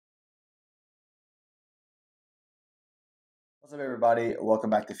What's up, everybody?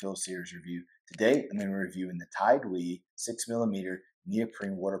 Welcome back to Phil's Series Review. Today, I'm going to be reviewing the TideWe 6mm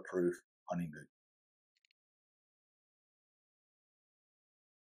neoprene waterproof hunting boot.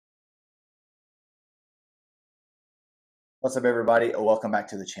 What's up, everybody? Welcome back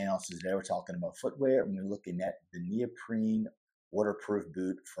to the channel. So today we're talking about footwear, and we're looking at the neoprene waterproof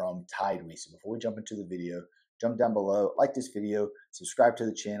boot from TideWe. So before we jump into the video, jump down below, like this video, subscribe to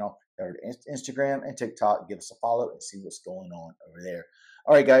the channel, go to Instagram and TikTok, give us a follow and see what's going on over there.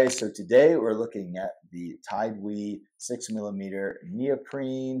 All right, guys, so today we're looking at the TideWe 6mm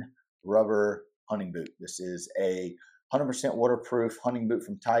neoprene rubber hunting boot. This is a 100% waterproof hunting boot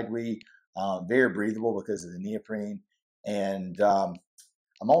from TideWe, very breathable because of the neoprene. And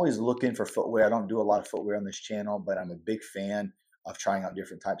I'm always looking for footwear. I don't do a lot of footwear on this channel, but I'm a big fan of trying out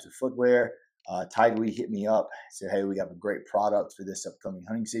different types of footwear. TideWe hit me up, said, hey, we have a great product for this upcoming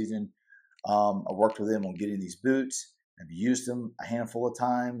hunting season. I worked with them on getting these boots. I've used them a handful of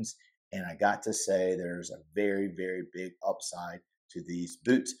times, and I got to say there's a very, very big upside to these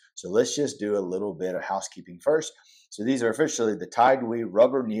boots. So let's just do a little bit of housekeeping first. So these are officially the TideWe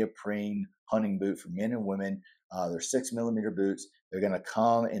rubber neoprene hunting boot for men and women. They're 6mm boots. They're going to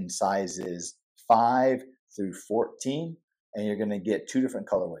come in sizes 5 through 14, and you're going to get two different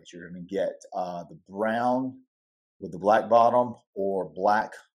colorways. You're going to get the brown with the black bottom or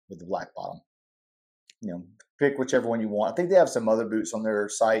black with the black bottom. You know, pick whichever one you want. I think they have some other boots on their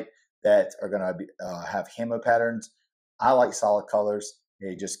site that are going to have camo patterns. I like solid colors.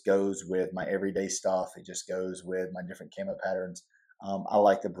 It just goes with my everyday stuff. It just goes with my different camo patterns. I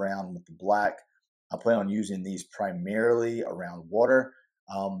like the brown with the black. I plan on using these primarily around water.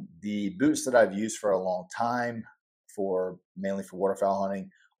 The boots that I've used for a long time, mainly for waterfowl hunting,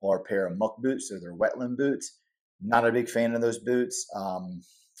 are a pair of muck boots. So they're wetland boots. Not a big fan of those boots. I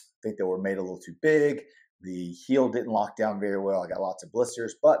think they were made a little too big. The heel didn't lock down very well. I got lots of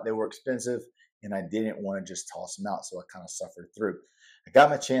blisters, but they were expensive, and I didn't want to just toss them out, so I kind of suffered through. I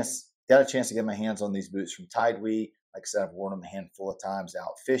got a chance to get my hands on these boots from TideWe. Like I said, I've worn them a handful of times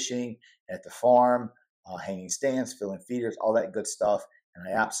out fishing, at the farm, hanging stands, filling feeders, all that good stuff, and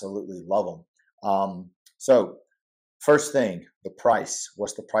I absolutely love them. So first thing, the price.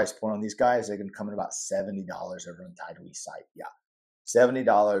 What's the price point on these guys? They're going to come in about $70 over on TideWe site. Yeah,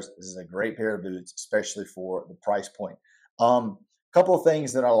 $70. This is a great pair of boots, especially for the price point. Couple of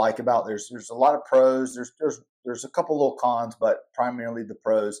things that I like about there's a lot of pros. There's a couple little cons, but primarily the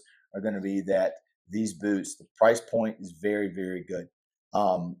pros are going to be that these boots, the price point is very, very good.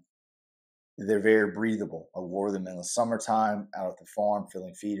 They're very breathable. I wore them in the summertime out at the farm,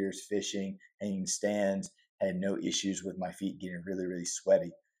 filling feeders, fishing, hanging stands. Had no issues with my feet getting really, really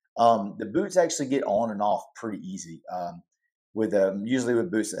sweaty. The boots actually get on and off pretty easy. Usually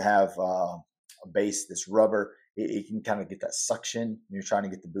with boots that have a base that's rubber, it can kind of get that suction when you're trying to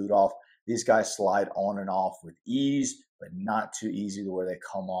get the boot off. These guys slide on and off with ease, but not too easy to where they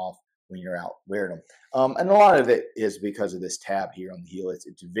come off when you're out wearing them. And a lot of it is because of this tab here on the heel. It's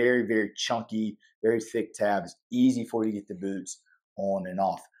very, very chunky, very thick tab. It's easy for you to get the boots on and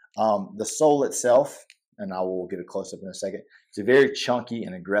off. The sole itself, and I will get a close-up in a second, it's a very chunky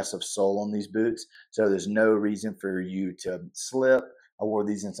and aggressive sole on these boots, so there's no reason for you to slip. I wore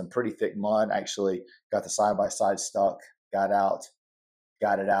these in some pretty thick mud. Actually got the side-by-side stuck, got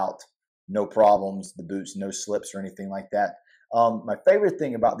it out, no problems. The boots, no slips or anything like that. My favorite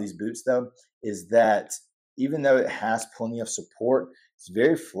thing about these boots, though, is that even though it has plenty of support, it's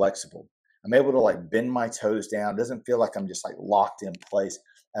very flexible. I'm able to like bend my toes down. It doesn't feel like I'm just like locked in place.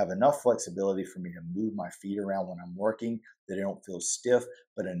 I have enough flexibility for me to move my feet around when I'm working, that I don't feel stiff,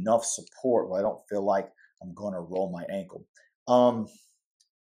 but enough support where I don't feel like I'm going to roll my ankle.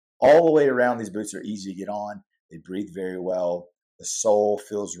 All the way around, these boots are easy to get on. They breathe very well. The sole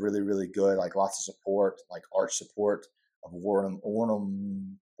feels really, really good, like lots of support, like arch support. I've worn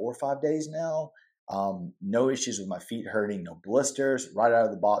them 4 or 5 days now. No issues with my feet hurting, no blisters, right out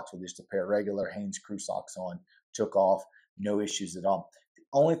of the box with just a pair of regular Hanes crew socks on, took off, no issues at all.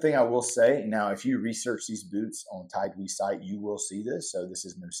 The only thing I will say, now if you research these boots on TideWe site, you will see this, so this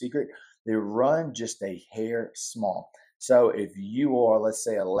is no secret. They run just a hair small. So if you are, let's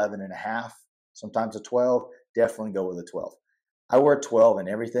say, 11 and a half, sometimes a 12, definitely go with a 12. I wear 12 in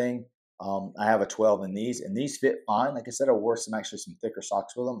everything. I have a 12 in these, and these fit fine. Like I said, I wore some thicker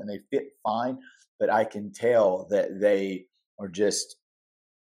socks with them, and they fit fine, but I can tell that they are just,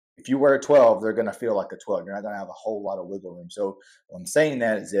 if you wear a 12, they're going to feel like a 12. You're not going to have a whole lot of wiggle room. So what I'm saying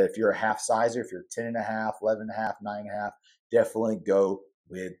that is that if you're a half sizer, if you're 10 and a half, 11 and a half, 9 and a half, definitely go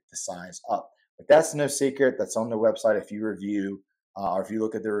with the size up. But that's no secret. That's on their website. If you review or if you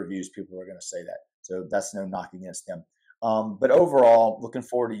look at the reviews, people are going to say that. So that's no knock against them. But overall, looking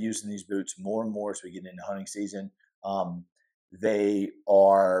forward to using these boots more and more as we get into hunting season. They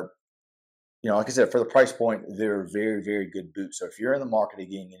are, like I said, for the price point, they're very, very good boots. So if you're in the market of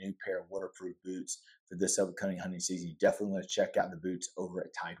getting a new pair of waterproof boots for this upcoming hunting season, you definitely want to check out the boots over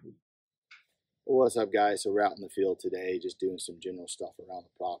at TideWe. What's up, guys? So we're out in the field today, just doing some general stuff around the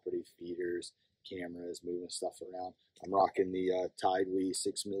property, feeders, cameras, moving stuff around. I'm rocking the TideWe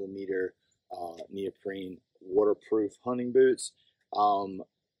 6mm neoprene waterproof hunting boots. Um,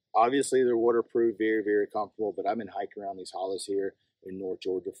 Obviously, they're waterproof, very, very comfortable, but I've been hiking around these hollows here in North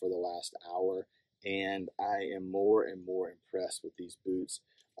Georgia for the last hour, and I am more and more impressed with these boots.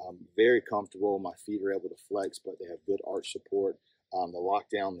 Very comfortable. My feet are able to flex, but they have good arch support. The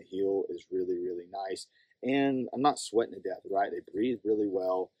lockdown, the heel is really, really nice. And I'm not sweating to death, right? They breathe really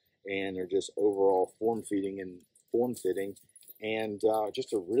well, and they're just overall form fitting, and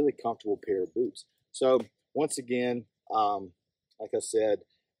just a really comfortable pair of boots. So once again, like I said,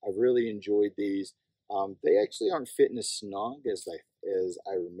 I've really enjoyed these. They actually aren't fitting as snug as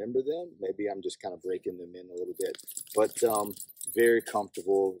I remember them. Maybe I'm just kind of breaking them in a little bit, but very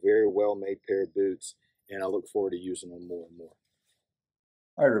comfortable, very well made pair of boots, and I look forward to using them more and more.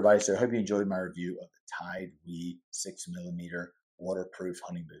 All right, everybody. So I hope you enjoyed my review of the TideWe 6mm waterproof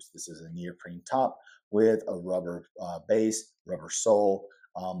hunting boots. This is a neoprene top with a rubber base, rubber sole.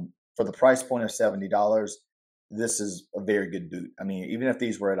 For the price point of $70, this is a very good boot. I mean, even if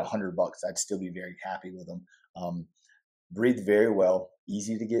these were at $100, I'd still be very happy with them. Breathe very well,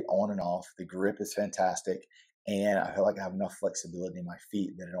 easy to get on and off. The grip is fantastic, and I feel like I have enough flexibility in my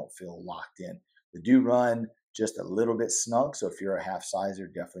feet that I don't feel locked in. They do run just a little bit snug, so if you're a half sizer,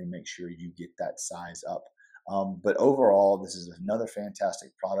 definitely make sure you get that size up. But overall, this is another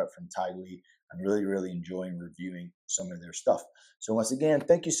fantastic product from TideWe. I'm really, really enjoying reviewing some of their stuff. So once again,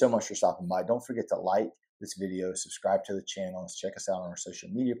 thank you so much for stopping by. Don't forget to like this video, subscribe to the channel, and check us out on our social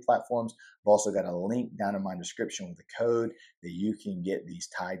media platforms. I've also got a link down in my description with a code that you can get these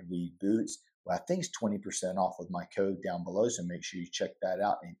TideWe boots. Well, I think it's 20% off with my code down below, so make sure you check that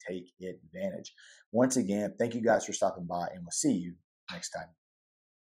out and take advantage. Once again, thank you guys for stopping by, and we'll see you next time.